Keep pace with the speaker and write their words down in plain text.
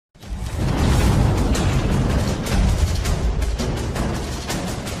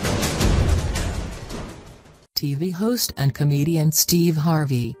TV host and comedian Steve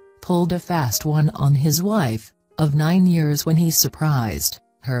Harvey pulled a fast one on his wife of 9 years when he surprised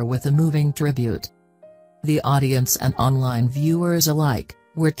her with a moving tribute. The audience and online viewers alike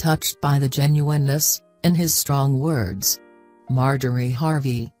were touched by the genuineness in his strong words. Marjorie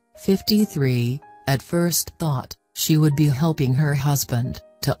Harvey, 53, at first thought she would be helping her husband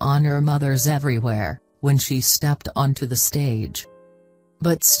to honor mothers everywhere when she stepped onto the stage.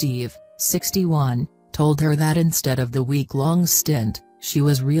 But Steve, 61, told her that instead of the week-long stint, she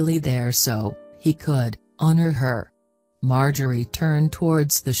was really there so he could honor her. Marjorie turned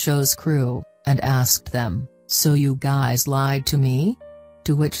towards the show's crew and asked them, "So you guys lied to me?"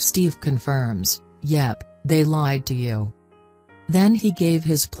 To which Steve confirms, "Yep, they lied to you." Then he gave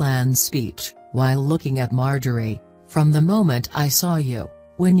his planned speech, while looking at Marjorie, "From the moment I saw you,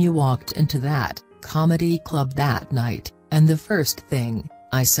 when you walked into that comedy club that night, and the first thing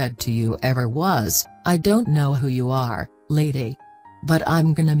I said to you ever was, I don't know who you are, lady. But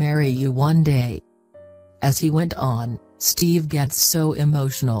I'm gonna marry you one day." As he went on, Steve gets so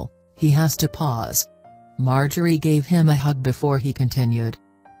emotional, he has to pause. Marjorie gave him a hug before he continued.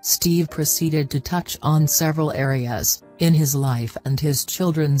 Steve proceeded to touch on several areas in his life and his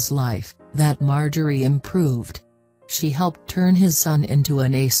children's life that Marjorie improved. She helped turn his son into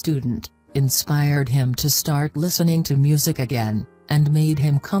an A student, inspired him to start listening to music again, and made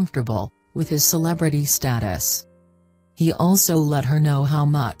him comfortable with his celebrity status. He also let her know how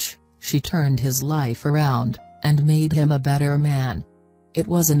much she turned his life around and made him a better man. It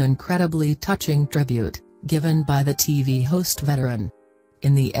was an incredibly touching tribute given by the TV host veteran.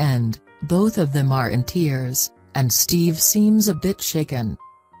 In the end, both of them are in tears, and Steve seems a bit shaken.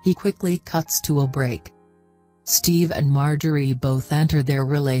 He quickly cuts to a break. Steve and Marjorie both enter their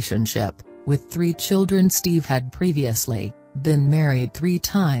relationship, with 3 children. Steve had previously been married 3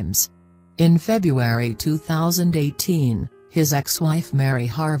 times. In February 2018, his ex-wife Mary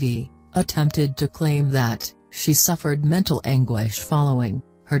Harvey attempted to claim that she suffered mental anguish following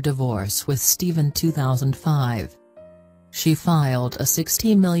her divorce with Steve in 2005. She filed a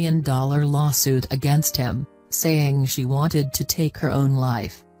 $60 million lawsuit against him, saying she wanted to take her own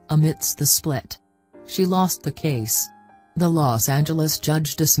life amidst the split. She lost the case. The Los Angeles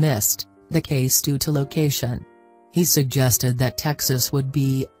judge dismissed the case due to location. He suggested that Texas would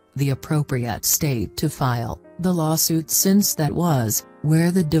be the appropriate state to file the lawsuit since that was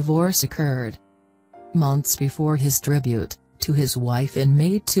where the divorce occurred. Months before his tribute to his wife in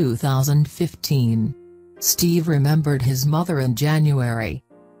May 2015, Steve remembered his mother in January.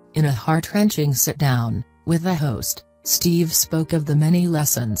 In a heart-wrenching sit-down with the host, Steve spoke of the many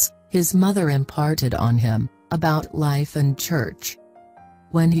lessons his mother imparted on him about life and church.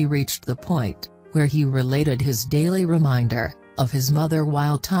 When he reached the point where he related his daily reminder of his mother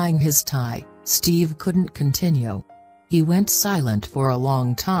while tying his tie, Steve couldn't continue. He went silent for a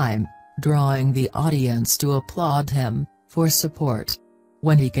long time, drawing the audience to applaud him for support.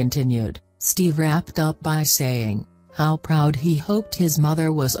 When he continued, Steve wrapped up by saying how proud he hoped his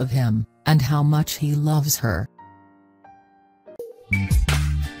mother was of him, and how much he loves her.